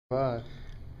Five.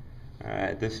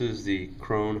 Alright, this is the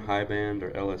Krone high band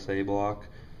or LSA block.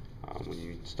 When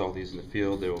you install these in the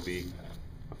field, there will be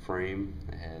a frame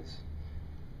that has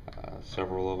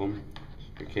several of them.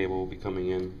 Your cable will be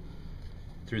coming in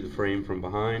through the frame from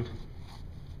behind.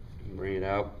 You bring it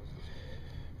out,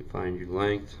 you find your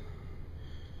length,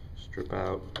 strip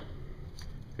out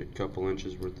a good couple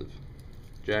inches worth of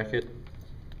jacket.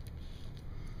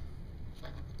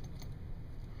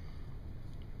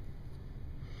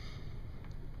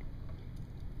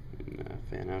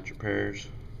 Fan out your pairs.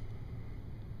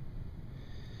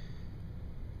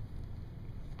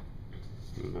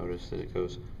 You'll notice that it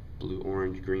goes blue,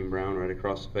 orange, green, brown right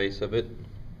across the face of it.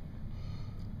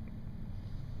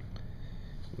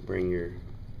 Bring your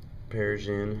pairs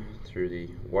in through the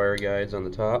wire guides on the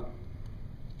top.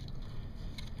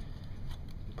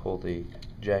 Pull the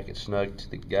jacket snug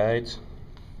to the guides.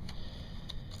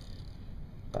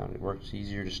 Found it works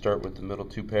easier to start with the middle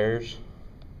two pairs.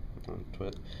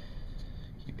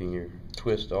 Keeping your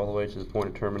twist all the way to the point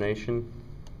of termination.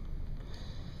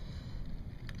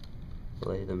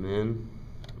 Lay them in.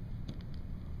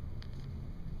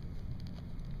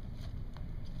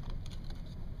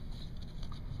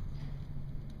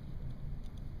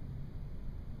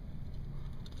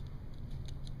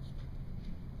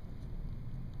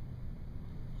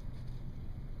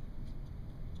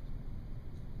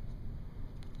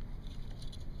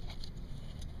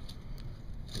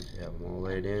 Once you have them all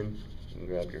laid in, you can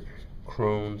grab your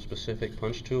Krone specific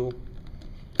punch tool.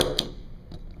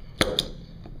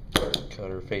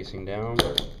 Cutter facing down,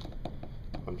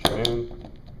 punch them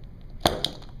in.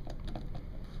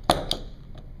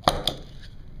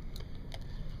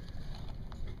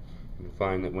 You'll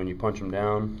find that when you punch them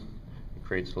down, it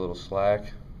creates a little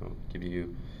slack. It'll give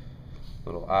you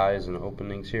little eyes and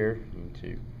openings here. You need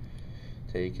to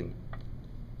take and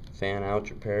fan out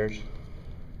your pairs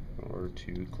in order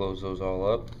to close those all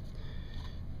up.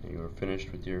 And you are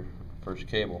finished with your first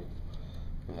cable.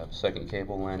 You have a second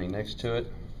cable landing next to it.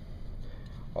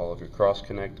 All of your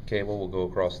cross-connect cable will go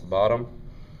across the bottom,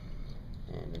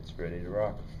 and it's ready to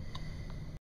rock.